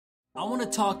I want to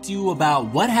talk to you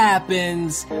about what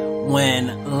happens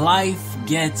when life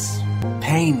gets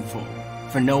painful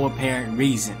for no apparent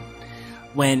reason.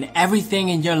 When everything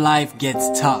in your life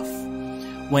gets tough.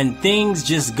 When things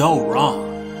just go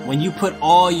wrong. When you put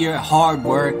all your hard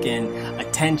work and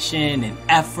attention and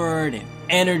effort and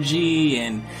energy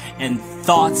and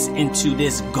thoughts into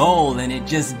this goal and it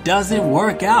just doesn't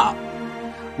work out.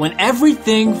 When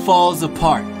everything falls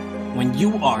apart. When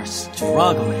you are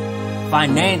struggling.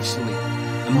 Financially,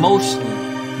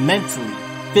 emotionally, mentally,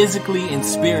 physically, and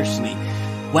spiritually.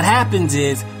 What happens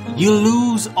is you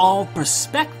lose all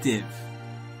perspective,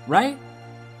 right?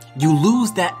 You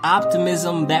lose that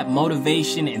optimism, that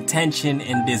motivation, intention,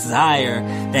 and desire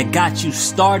that got you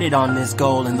started on this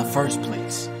goal in the first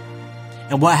place.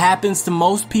 And what happens to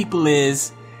most people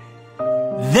is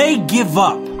they give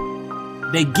up.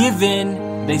 They give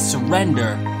in, they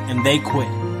surrender, and they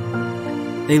quit.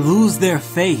 They lose their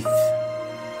faith.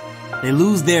 They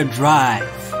lose their drive.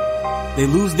 They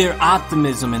lose their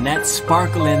optimism and that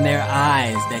sparkle in their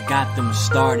eyes that got them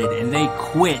started. And they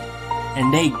quit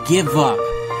and they give up.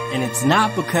 And it's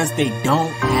not because they don't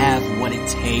have what it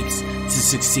takes to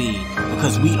succeed.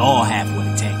 Because we all have what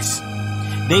it takes.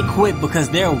 They quit because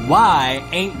their why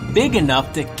ain't big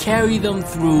enough to carry them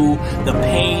through the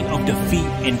pain of defeat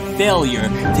and failure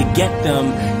to get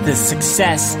them to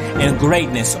success and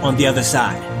greatness on the other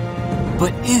side.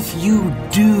 But if you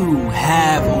do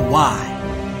have a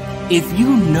why, if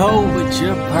you know what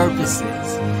your purpose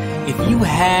is, if you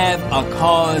have a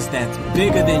cause that's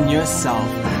bigger than yourself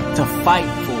to fight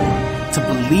for, to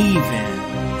believe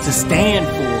in, to stand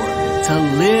for, to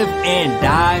live and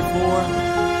die for,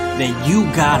 then you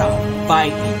got a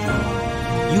fight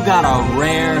in you. You got a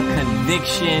rare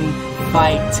conviction,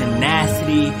 fight,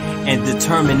 tenacity, and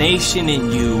determination in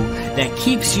you that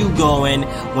keeps you going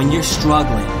when you're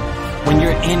struggling. When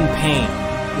you're in pain,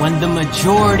 when the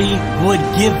majority would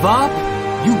give up,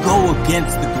 you go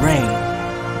against the grain.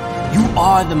 You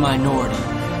are the minority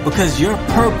because your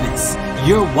purpose,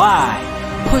 your why,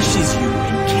 pushes you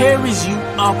and carries you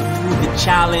up through the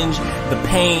challenge, the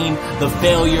pain, the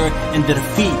failure, and the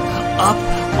defeat, up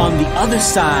on the other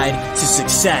side to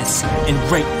success and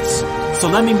greatness. So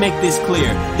let me make this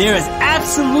clear. There is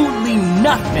absolutely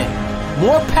nothing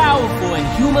more powerful in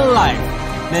human life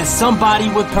than somebody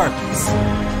with purpose.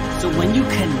 So when you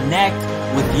connect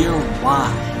with your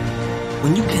why,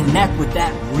 when you connect with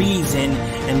that reason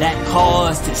and that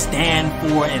cause to stand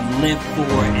for and live for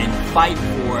and fight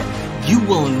for, you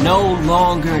will no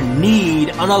longer need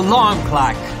an alarm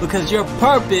clock because your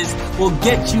purpose will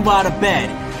get you out of bed.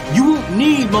 You won't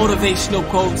need motivational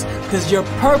quotes because your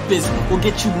purpose will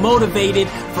get you motivated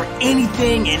for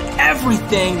anything and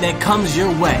everything that comes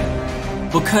your way.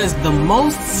 Because the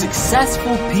most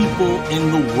successful people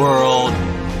in the world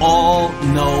all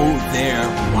know their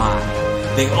why.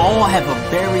 They all have a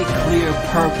very clear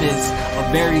purpose, a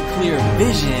very clear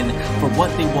vision for what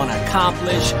they want to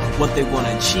accomplish, what they want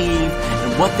to achieve,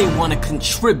 and what they want to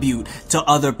contribute to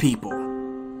other people.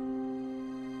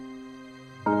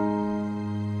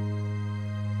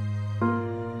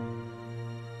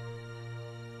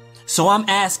 So I'm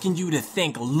asking you to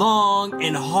think long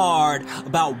and hard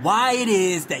about why it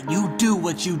is that you do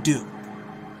what you do.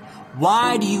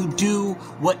 Why do you do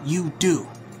what you do?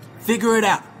 Figure it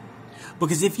out.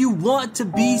 Because if you want to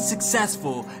be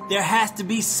successful, there has to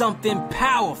be something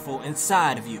powerful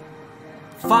inside of you.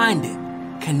 Find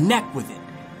it, connect with it,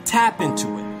 tap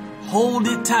into it, hold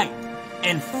it tight,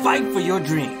 and fight for your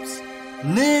dreams.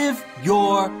 Live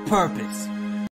your purpose.